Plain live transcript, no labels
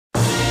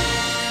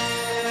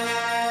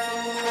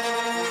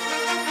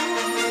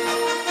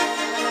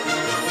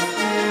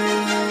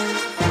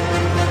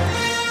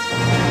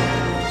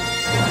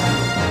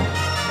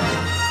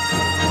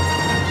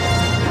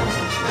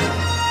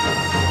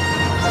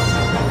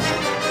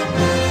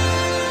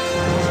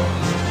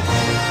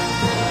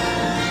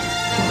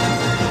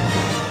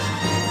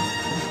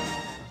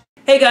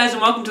Hey guys,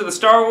 and welcome to the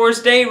Star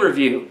Wars Day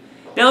Review.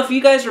 Now, if you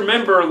guys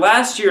remember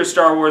last year's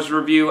Star Wars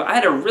review, I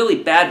had a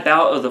really bad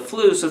bout of the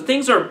flu, so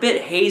things are a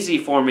bit hazy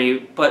for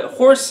me, but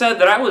Horse said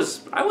that I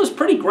was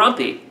pretty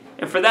grumpy,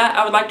 and for that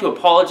I would like to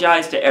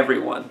apologize to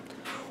everyone.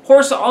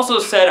 Horse also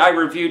said I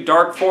reviewed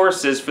Dark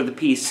Forces for the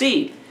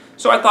PC,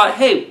 so I thought,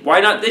 hey, why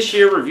not this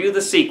year review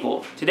the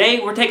sequel? Today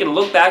we're taking a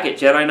look back at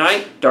Jedi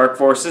Knight Dark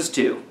Forces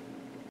 2.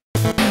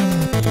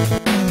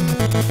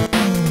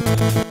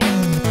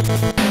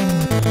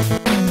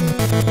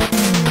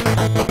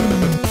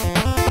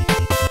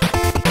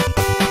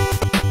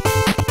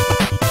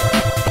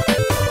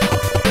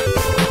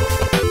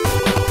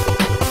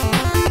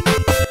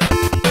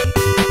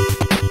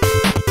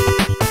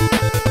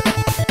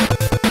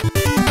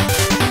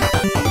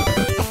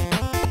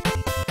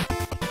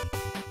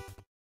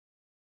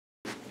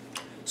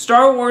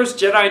 Star Wars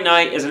Jedi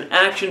Knight is an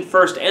action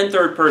first and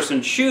third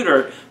person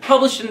shooter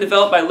published and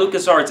developed by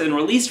Lucasarts and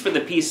released for the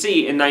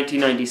PC in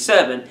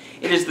 1997.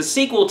 It is the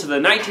sequel to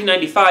the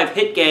 1995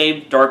 hit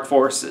game Dark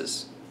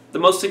Forces. The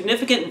most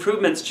significant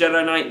improvements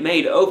Jedi Knight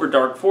made over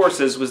Dark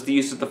Forces was the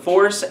use of the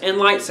Force and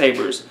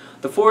lightsabers.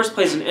 The Force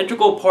plays an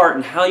integral part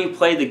in how you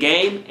play the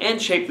game and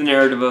shape the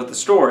narrative of the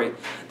story.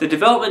 The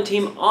development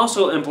team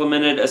also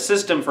implemented a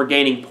system for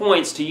gaining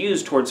points to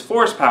use towards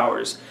Force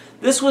powers.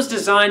 This was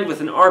designed with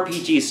an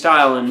RPG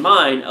style in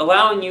mind,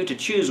 allowing you to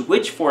choose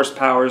which Force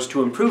powers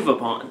to improve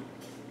upon.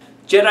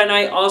 Jedi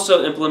Knight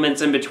also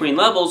implements in between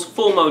levels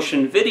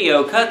full-motion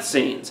video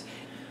cutscenes.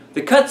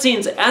 The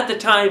cutscenes at the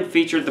time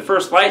featured the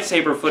first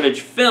lightsaber footage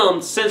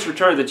filmed since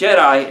Return of the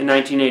Jedi in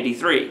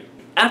 1983.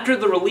 After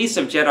the release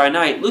of Jedi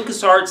Knight,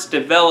 Lucasarts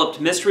developed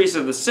Mysteries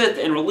of the Sith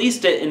and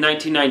released it in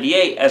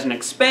 1998 as an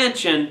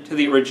expansion to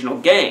the original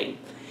game.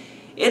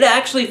 It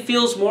actually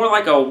feels more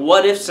like a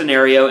what-if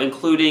scenario,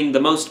 including the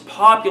most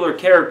popular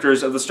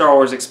characters of the Star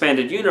Wars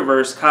Expanded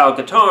Universe, Kyle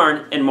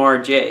Katarn and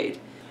Mara Jade.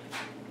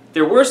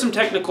 There were some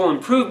technical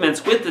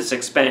improvements with this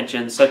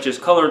expansion, such as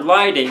colored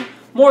lighting,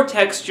 more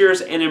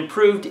textures, and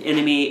improved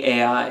enemy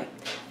AI.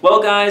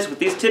 Well guys, with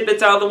these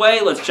tidbits out of the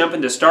way, let's jump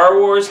into Star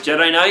Wars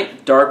Jedi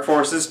Knight Dark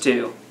Forces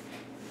 2.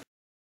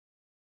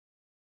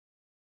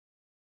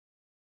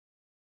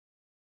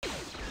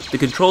 The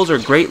controls are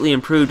greatly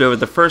improved over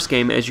the first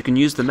game, as you can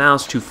use the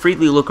mouse to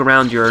freely look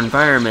around your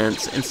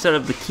environments instead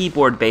of the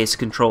keyboard-based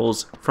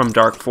controls from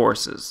Dark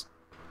Forces.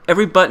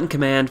 Every button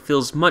command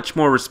feels much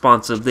more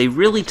responsive. They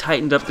really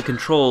tightened up the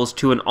controls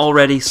to an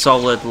already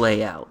solid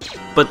layout.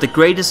 But the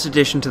greatest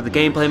addition to the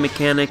gameplay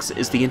mechanics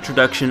is the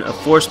introduction of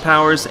Force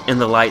powers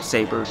and the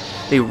lightsaber.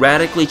 They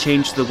radically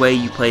changed the way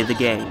you play the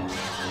game.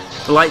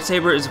 The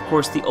lightsaber is of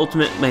course the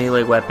ultimate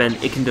melee weapon.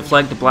 It can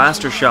deflect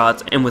blaster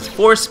shots, and with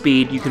Force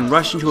speed you can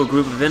rush into a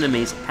group of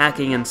enemies,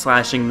 hacking and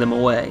slashing them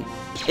away.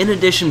 In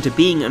addition to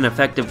being an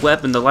effective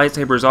weapon, the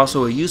lightsaber is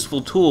also a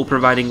useful tool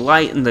providing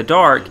light in the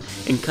dark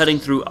and cutting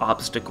through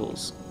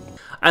obstacles.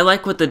 I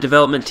like what the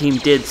development team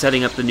did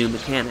setting up the new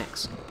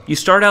mechanics. You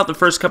start out the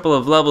first couple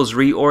of levels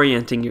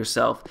reorienting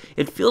yourself.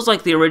 It feels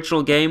like the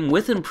original game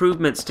with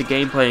improvements to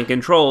gameplay and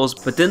controls,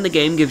 but then the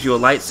game gives you a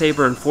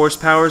lightsaber and Force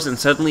powers, and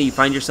suddenly you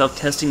find yourself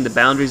testing the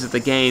boundaries of the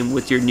game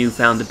with your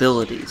newfound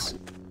abilities.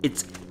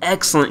 It's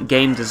excellent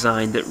game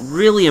design that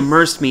really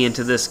immersed me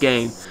into this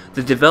game.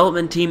 The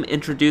development team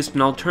introduced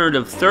an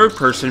alternative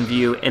third-person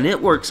view, and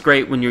it works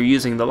great when you're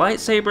using the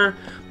lightsaber,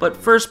 but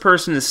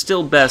first-person is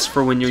still best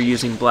for when you're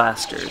using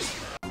blasters.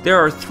 There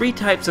are three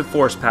types of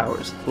Force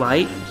powers: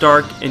 light,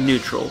 dark, and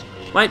neutral.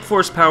 Light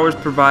Force powers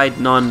provide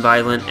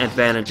non-violent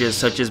advantages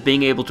such as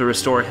being able to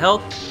restore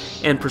health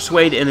and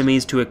persuade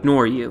enemies to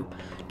ignore you.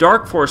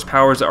 Dark Force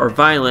powers are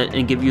violent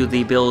and give you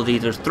the ability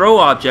to throw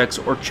objects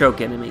or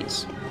choke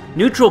enemies.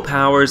 Neutral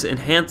powers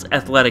enhance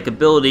athletic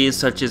abilities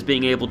such as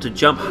being able to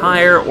jump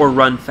higher or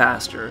run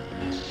faster.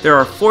 There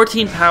are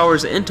 14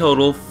 powers in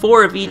total,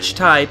 4 of each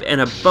type,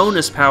 and a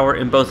bonus power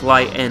in both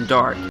light and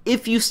dark,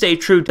 if you stay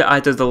true to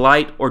either the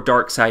light or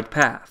dark side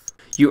path.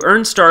 You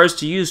earn stars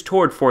to use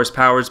toward Force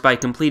powers by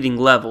completing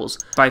levels.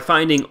 By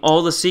finding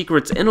all the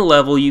secrets in a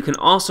level, you can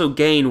also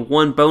gain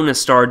 1 bonus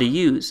star to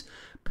use.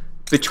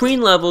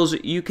 Between levels,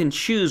 you can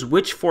choose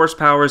which Force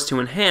powers to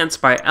enhance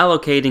by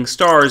allocating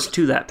stars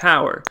to that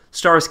power.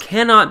 Stars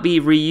cannot be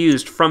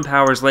reused from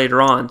powers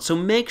later on, so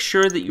make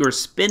sure that you are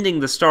spending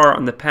the star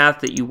on the path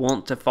that you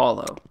want to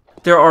follow.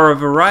 There are a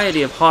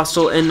variety of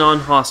hostile and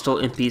non-hostile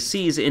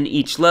NPCs in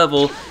each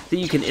level that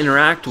you can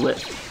interact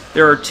with.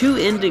 There are 2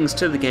 endings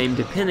to the game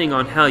depending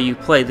on how you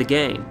play the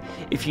game.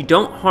 If you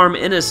don't harm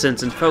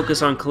innocents and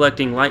focus on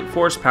collecting light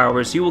Force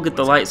powers, you will get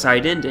the light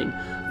side ending.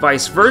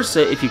 Vice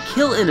versa, if you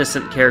kill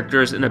innocent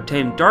characters and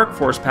obtain dark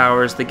Force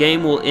powers, the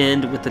game will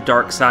end with the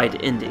dark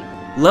side ending.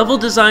 Level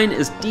design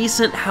is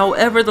decent,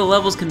 however the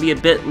levels can be a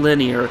bit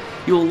linear.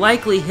 You will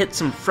likely hit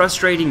some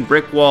frustrating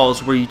brick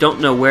walls where you don't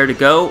know where to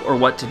go or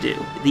what to do.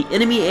 The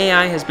enemy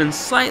AI has been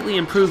slightly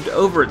improved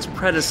over its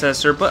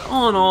predecessor, but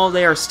all in all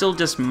they are still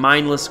just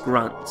mindless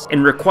grunts,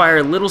 and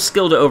require little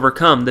skill to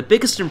overcome. The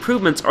biggest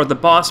improvements are the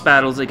boss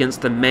battles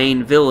against the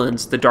main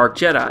villains, the Dark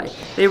Jedi.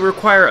 They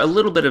require a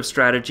little bit of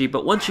strategy,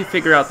 but once you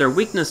figure out their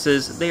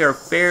weaknesses, they are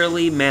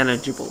fairly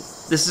manageable.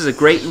 This is a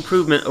great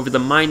improvement over the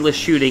mindless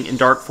shooting in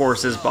Dark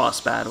Forces boss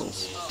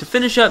battles. To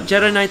finish up,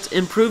 Jedi Knight's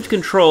improved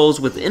controls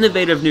with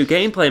innovative new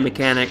gameplay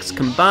mechanics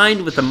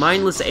combined with the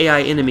mindless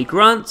AI enemy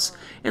grunts,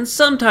 and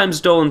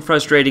sometimes dull and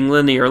frustrating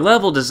linear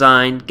level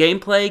design,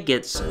 gameplay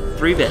gets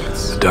 3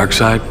 bits. The dark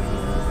side?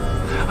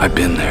 I've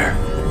been there.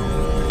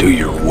 Do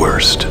your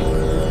worst.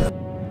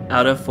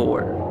 Out of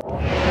 4.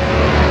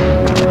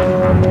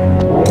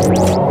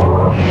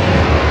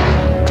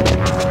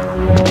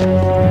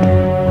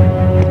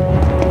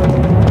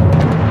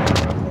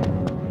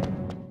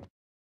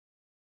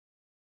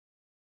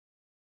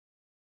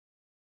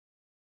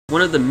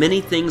 One of the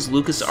many things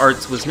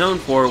Lucasarts was known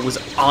for was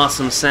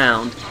awesome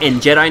sound, and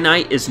Jedi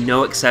Knight is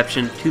no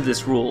exception to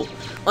this rule.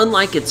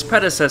 Unlike its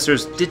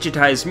predecessors'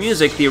 digitized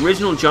music, the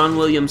original John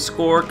Williams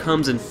score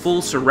comes in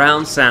full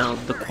surround sound.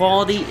 The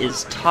quality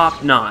is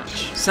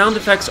top-notch. Sound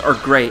effects are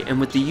great, and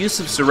with the use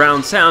of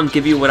surround sound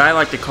give you what I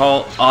like to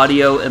call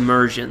audio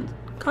immersion.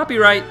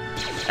 Copyright.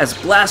 As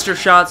blaster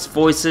shots,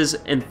 voices,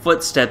 and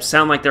footsteps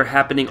sound like they're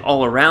happening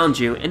all around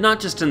you, and not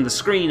just in the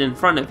screen in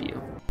front of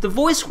you. The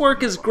voice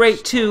work is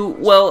great too.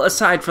 Well,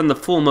 aside from the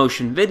full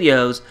motion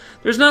videos,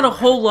 there's not a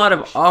whole lot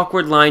of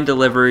awkward line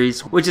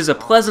deliveries, which is a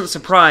pleasant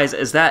surprise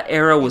as that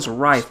era was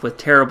rife with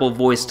terrible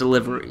voice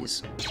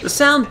deliveries. The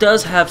sound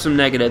does have some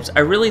negatives. I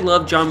really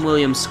love John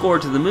Williams' score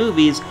to the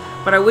movies,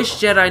 but I wish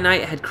Jedi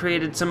Knight had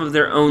created some of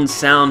their own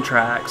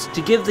soundtracks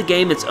to give the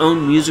game its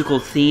own musical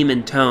theme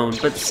and tone,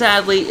 but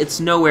sadly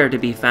it's nowhere to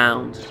be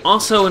found.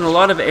 Also, in a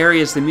lot of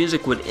areas the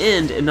music would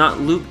end and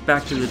not loop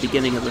back to the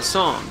beginning of the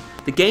song.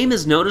 The game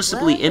is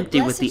noticeably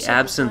empty with the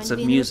absence of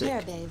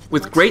music.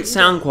 With great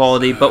sound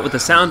quality, but with a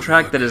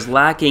soundtrack that is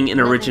lacking in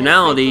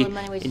originality,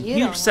 and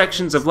huge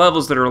sections of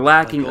levels that are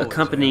lacking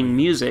accompanying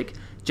music,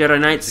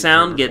 Jedi Knight's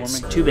sound gets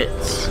 2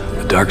 bits.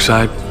 The dark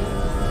side?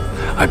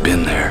 I've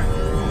been there.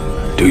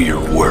 Do your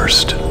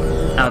worst.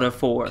 Out of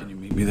 4. Can you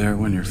meet me there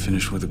when you're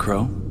finished with the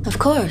crow? Of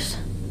course.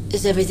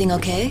 Is everything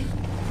okay?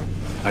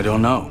 I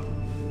don't know.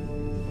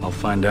 I'll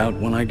find out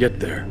when I get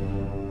there.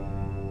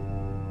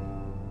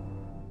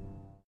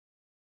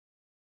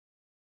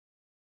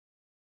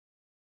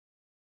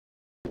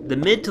 The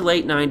mid to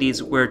late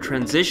 90s were a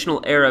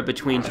transitional era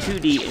between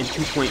 2D and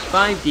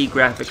 2.5D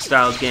graphic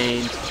styled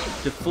games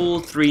to full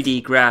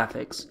 3D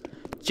graphics.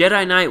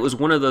 Jedi Knight was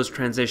one of those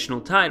transitional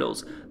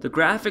titles. The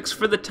graphics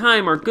for the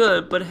time are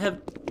good, but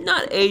have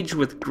not aged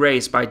with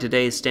grace by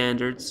today's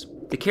standards.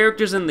 The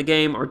characters in the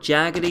game are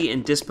jaggedy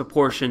and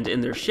disproportioned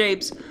in their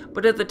shapes,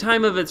 but at the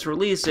time of its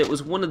release it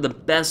was one of the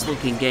best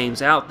looking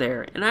games out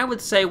there, and I would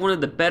say one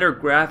of the better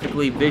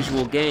graphically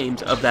visual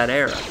games of that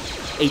era.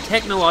 A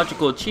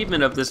technological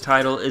achievement of this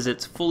title is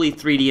its fully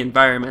 3D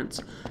environments.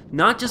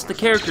 Not just the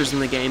characters in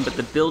the game, but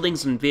the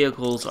buildings and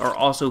vehicles are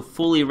also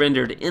fully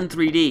rendered in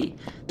 3D.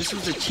 This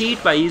was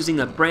achieved by using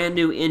a brand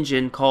new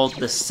engine called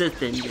the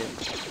Sith engine.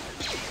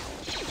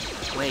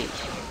 Wait,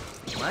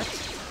 what?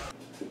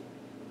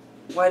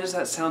 Why does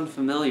that sound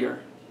familiar?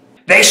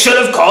 They should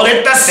have called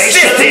it the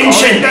Sith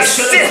engine! The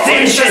Sith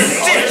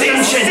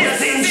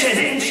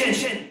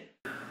engine!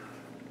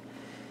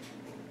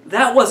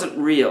 That wasn't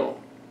real.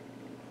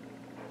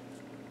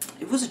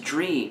 It was a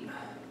dream.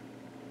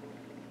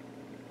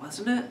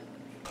 Wasn't it?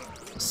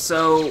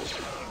 So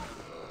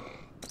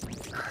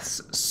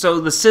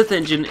the Sith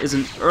engine is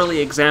an early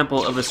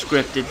example of a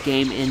scripted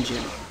game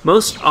engine.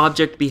 Most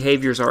object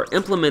behaviors are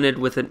implemented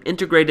with an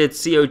integrated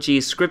COG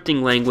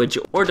scripting language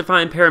or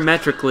defined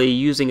parametrically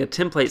using a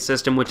template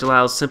system which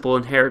allows simple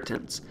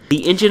inheritance.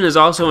 The engine is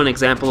also an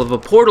example of a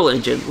portal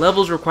engine.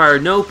 Levels require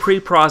no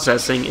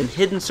pre-processing and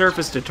hidden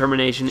surface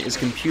determination is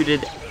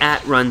computed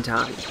at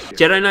runtime.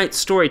 Jedi Knight's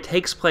story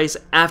takes place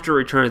after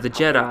Return of the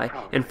Jedi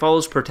and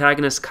follows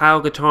protagonist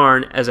Kyle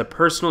Katarn as a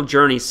personal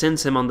journey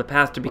sends him on the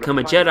path to become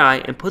a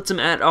Jedi and puts him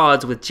at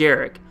odds with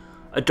Jarek,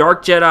 a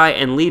dark Jedi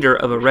and leader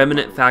of a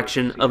remnant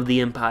faction of the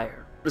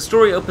Empire. The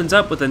story opens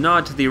up with a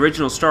nod to the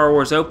original Star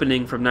Wars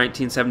opening from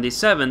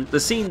 1977. The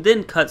scene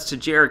then cuts to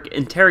Jarek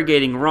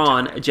interrogating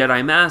Ron, a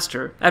Jedi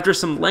Master. After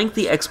some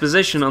lengthy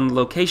exposition on the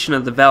location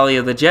of the Valley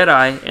of the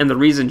Jedi and the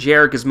reason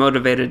Jarek is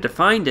motivated to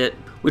find it,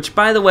 which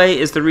by the way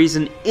is the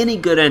reason any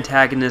good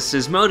antagonist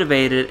is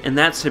motivated, and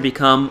that's to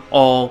become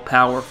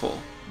all-powerful.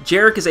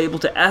 Jarek is able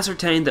to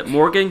ascertain that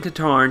Morgan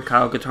Katarn,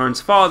 Kyle Katarn's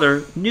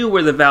father, knew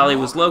where the valley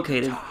was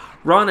located.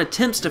 Ron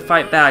attempts to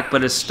fight back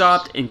but is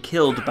stopped and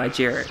killed by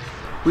Jarek.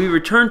 We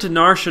return to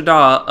Nar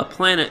Shaddaa, a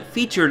planet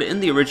featured in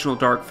the original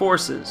Dark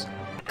Forces.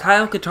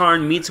 Kyle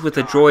Katarn meets with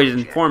a droid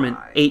informant,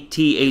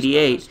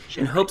 8T-88,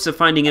 in hopes of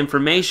finding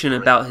information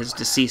about his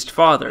deceased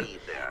father.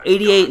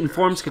 88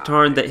 informs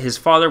Katarn that his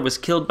father was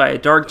killed by a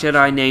dark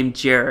Jedi named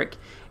Jarek.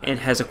 and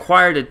has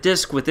acquired a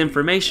disc with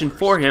information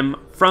for him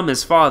from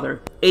his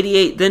father.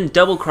 88 then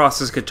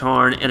double-crosses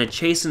Katarn, and a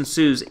chase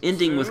ensues,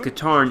 ending with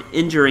Katarn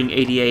injuring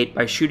 88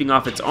 by shooting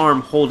off its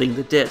arm holding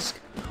the disc.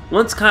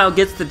 Once Kyle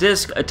gets the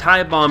disc, a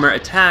TIE bomber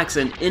attacks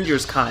and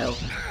injures Kyle.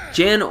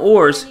 Jan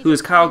Ors, who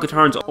is Kyle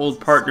Katarn's old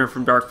partner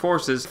from Dark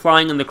Forces,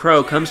 flying in the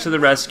Crow, comes to the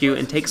rescue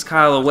and takes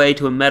Kyle away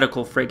to a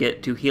medical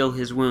frigate to heal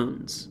his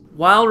wounds.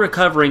 While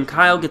recovering,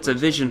 Kyle gets a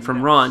vision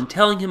from Ron,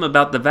 telling him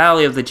about the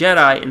Valley of the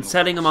Jedi and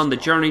setting him on the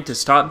journey to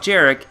stop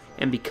Jarek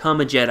and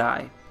become a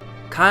Jedi.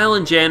 Kyle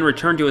and Jan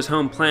return to his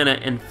home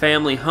planet and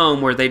family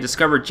home, where they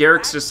discover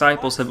Jarek's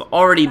disciples have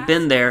already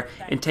been there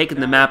and taken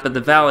the map of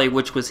the valley,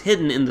 which was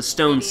hidden in the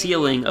stone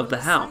ceiling of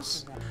the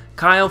house.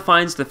 Kyle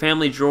finds the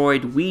family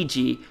droid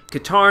Ouija.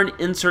 Katarn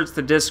inserts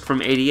the disc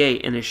from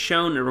 88 and is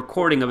shown a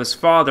recording of his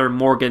father,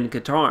 Morgan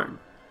Katarn.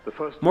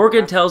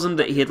 Morgan tells him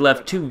that he had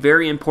left two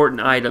very important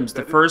items.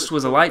 The first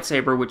was a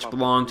lightsaber which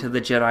belonged to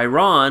the Jedi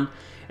Ron,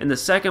 and the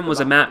second was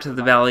a map to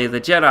the Valley of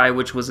the Jedi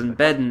which was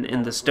embedded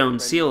in the stone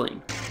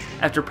ceiling.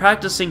 After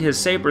practicing his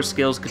saber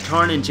skills,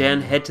 Katarn and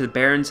Jan head to the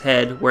Baron's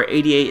Head, where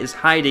 88 is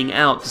hiding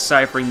out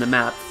deciphering the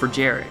map for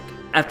Jarek.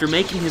 After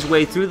making his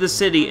way through the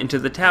city into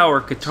the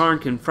tower, Katarn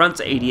confronts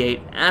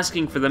 88,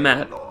 asking for the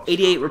map.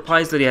 88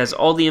 replies that he has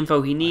all the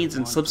info he needs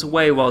and slips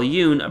away while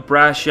Yoon, a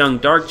brash young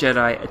Dark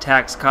Jedi,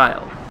 attacks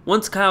Kyle.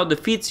 Once Kyle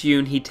defeats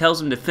Yoon, he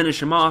tells him to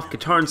finish him off.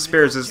 Katarn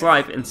spares his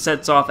life and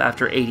sets off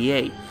after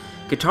 88.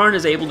 Katarn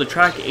is able to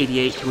track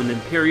 88 to an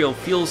Imperial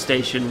fuel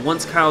station.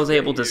 Once Kyle is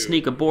able to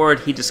sneak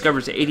aboard, he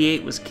discovers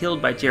 88 was killed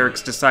by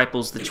Jarek's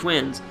disciples, the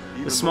twins,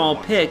 the small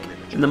Pick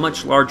and the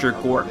much larger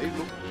Gork.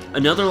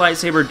 Another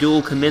lightsaber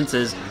duel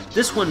commences,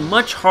 this one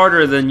much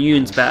harder than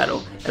Yoon's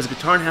battle, as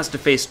Katarn has to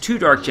face two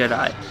Dark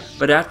Jedi,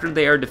 but after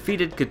they are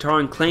defeated,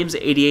 Katarn claims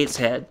 88's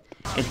head,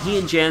 and he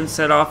and Jan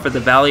set off for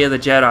the Valley of the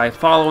Jedi,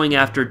 following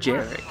after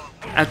Jarek.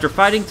 After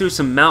fighting through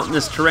some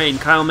mountainous terrain,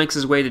 Kyle makes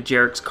his way to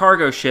Jarek's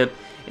cargo ship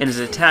and is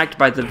attacked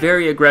by the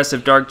very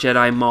aggressive Dark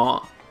Jedi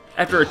Maw.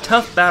 After a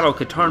tough battle,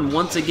 Katarn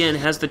once again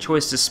has the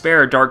choice to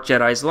spare a Dark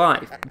Jedi's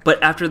life,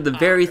 but after the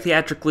very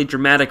theatrically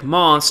dramatic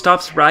Maw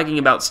stops bragging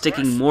about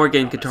sticking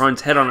Morgan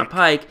Katarn's head on a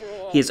pike,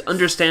 he is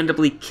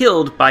understandably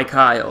killed by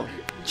Kyle.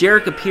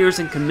 Jarek appears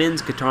and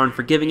commends Katarn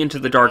for giving into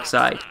the dark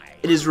side.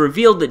 It is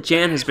revealed that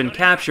Jan has been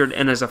captured,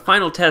 and as a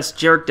final test,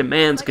 Jarek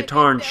demands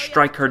Katarn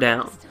strike her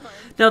down.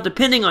 Now,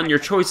 depending on your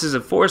choices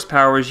of force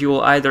powers, you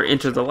will either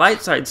enter the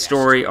light side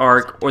story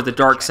arc or the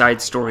dark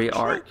side story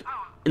arc.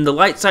 In the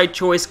light side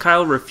choice,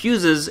 Kyle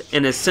refuses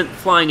and is sent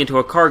flying into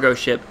a cargo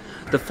ship.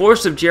 The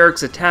force of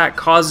Jarek's attack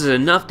causes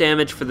enough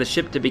damage for the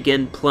ship to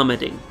begin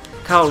plummeting.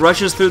 Kyle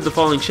rushes through the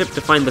falling ship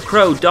to find the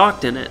Crow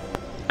docked in it.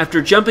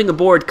 After jumping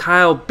aboard,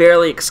 Kyle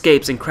barely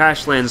escapes and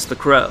crash lands the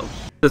Crow.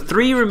 The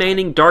three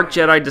remaining Dark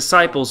Jedi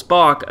disciples,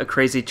 Bok, a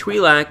crazy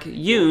Twi'lek,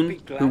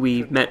 Yoon, who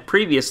we met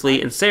previously,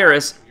 and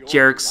Saris,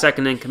 Jarek's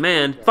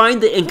second-in-command,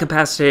 find the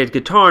incapacitated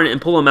Katarn and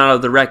pull him out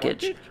of the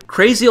wreckage.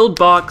 Crazy old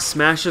Bok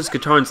smashes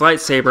Katarn's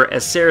lightsaber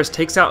as Saris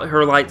takes out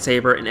her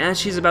lightsaber, and as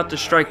she's about to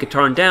strike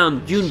Katarn down,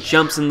 Yoon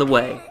jumps in the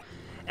way.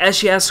 As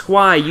she asks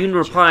why, Yoon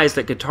replies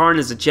that Katarn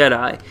is a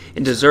Jedi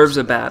and deserves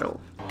a battle.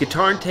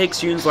 Katarn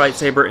takes Yoon's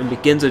lightsaber and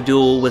begins a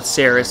duel with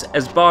Saris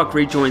as Bok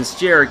rejoins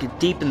Jarek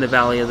deep in the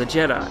Valley of the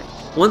Jedi.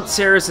 Once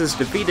Saris is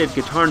defeated,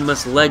 Katarn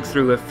must leg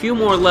through a few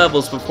more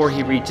levels before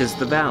he reaches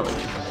the valley.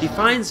 He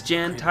finds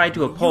Jan tied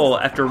to a pole.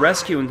 After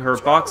rescuing her,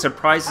 Bok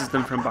surprises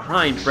them from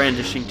behind,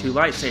 brandishing two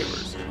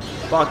lightsabers.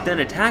 Bok then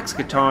attacks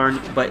Katarn,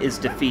 but is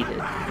defeated.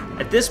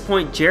 At this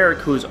point, Jarek,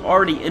 who has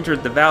already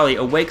entered the valley,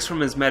 awakes from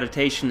his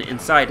meditation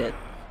inside it.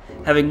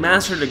 Having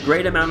mastered a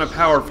great amount of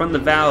power from the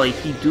valley,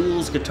 he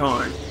duels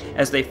Katarn.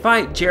 As they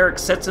fight, Jarek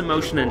sets in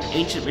motion an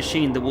ancient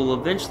machine that will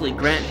eventually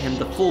grant him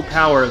the full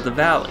power of the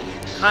valley.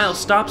 Kyle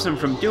stops him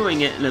from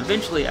doing it, and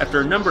eventually,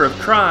 after a number of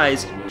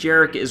tries,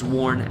 Jarek is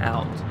worn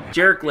out.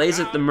 Jarek lays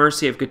at the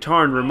mercy of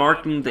Katarn,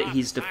 remarking that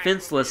he's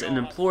defenseless and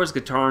implores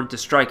Katarn to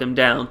strike him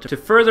down. To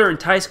further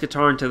entice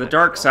Katarn to the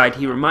dark side,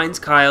 he reminds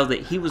Kyle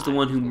that he was the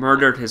one who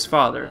murdered his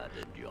father.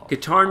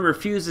 Katarn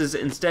refuses,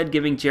 instead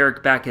giving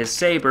Jarek back his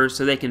saber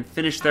so they can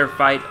finish their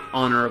fight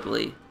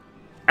honorably.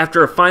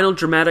 After a final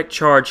dramatic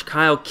charge,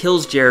 Kyle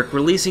kills Jarek,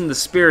 releasing the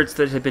spirits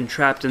that had been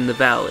trapped in the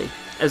valley.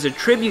 As a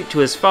tribute to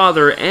his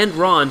father and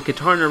Ron,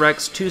 Katarn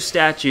erects two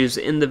statues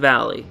in the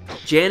valley.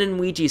 Jan and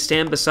Ouija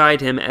stand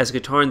beside him as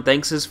Katarn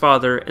thanks his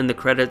father, and the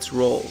credits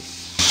roll.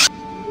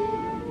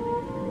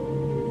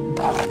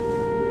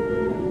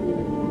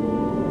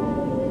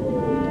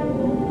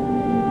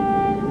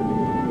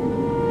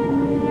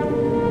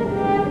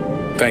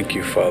 Thank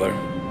you, Father.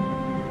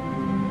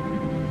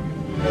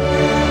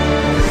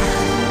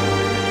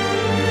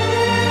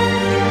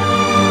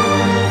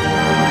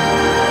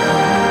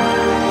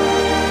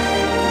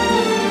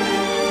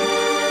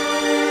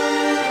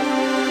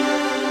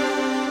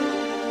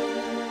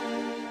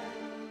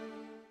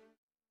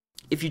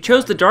 If you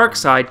chose the dark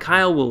side,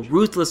 Kyle will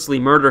ruthlessly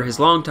murder his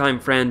longtime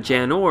friend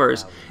Jan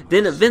Ors.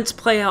 Then events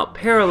play out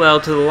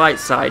parallel to the light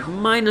side,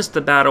 minus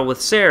the battle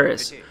with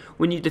Saris,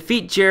 When you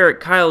defeat Jarrett,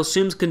 Kyle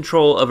assumes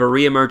control of a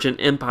re-emergent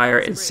empire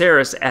and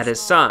Saris at his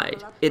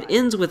side. It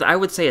ends with, I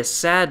would say, a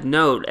sad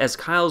note as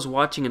Kyle's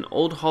watching an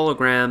old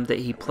hologram that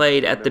he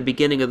played at the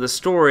beginning of the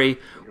story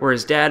where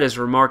his dad is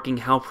remarking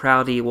how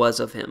proud he was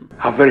of him.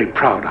 How very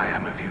proud I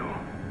am of you.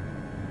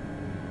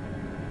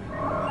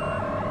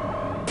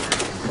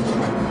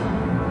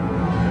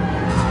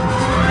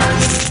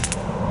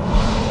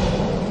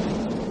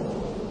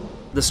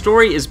 The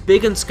story is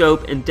big in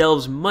scope and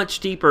delves much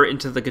deeper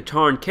into the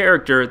Katarn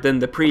character than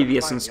the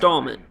previous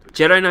installment.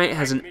 Jedi Knight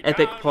has an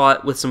epic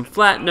plot with some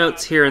flat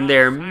notes here and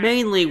there,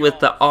 mainly with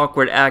the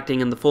awkward acting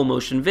in the full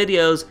motion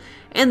videos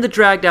and the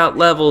dragged out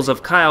levels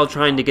of Kyle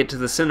trying to get to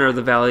the center of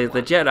the Valley of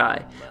the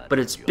Jedi, but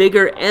it's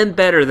bigger and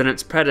better than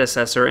its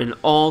predecessor in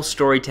all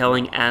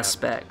storytelling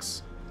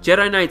aspects.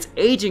 Jedi Knight's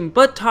aging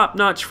but top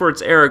notch for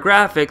its era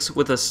graphics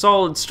with a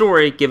solid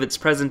story give its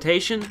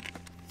presentation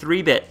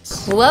 3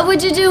 bits. What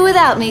would you do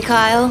without me,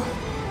 Kyle?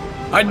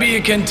 I'd be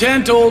a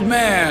content old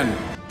man.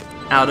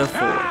 Out of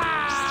 4.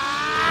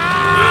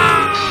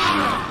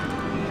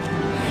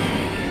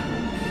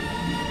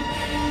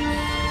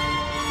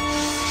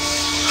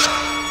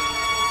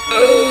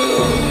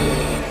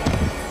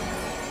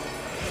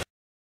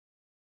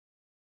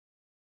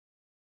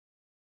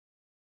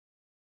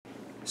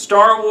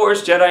 Star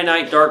Wars Jedi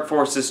Knight Dark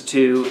Forces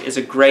 2 is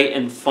a great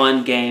and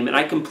fun game, and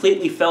I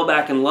completely fell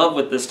back in love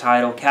with this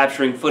title,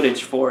 capturing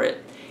footage for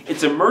it.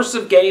 Its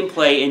immersive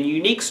gameplay and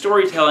unique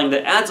storytelling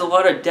that adds a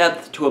lot of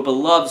depth to a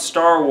beloved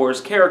Star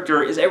Wars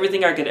character is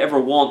everything I could ever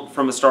want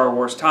from a Star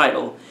Wars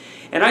title.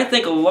 And I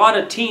think a lot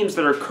of teams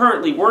that are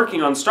currently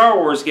working on Star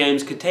Wars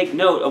games could take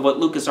note of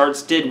what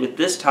Lucasarts did with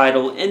this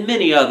title and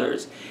many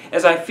others,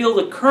 as I feel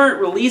the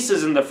current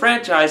releases in the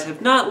franchise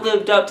have not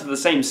lived up to the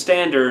same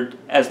standard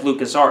as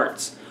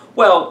Lucasarts.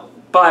 Well,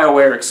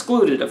 BioWare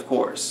excluded, of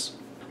course.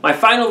 My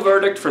final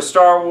verdict for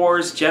Star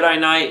Wars Jedi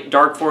Knight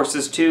Dark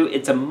Forces 2,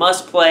 it's a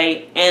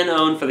must-play and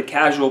own for the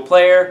casual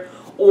player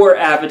or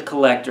avid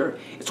collector.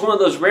 It's one of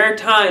those rare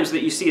times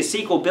that you see a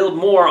sequel build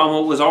more on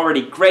what was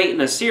already great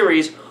in a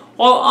series,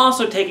 while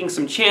also taking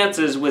some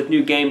chances with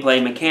new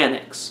gameplay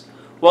mechanics.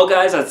 Well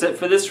guys, that's it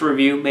for this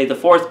review. May the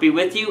 4th be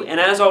with you, and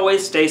as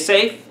always, stay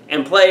safe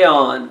and play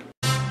on!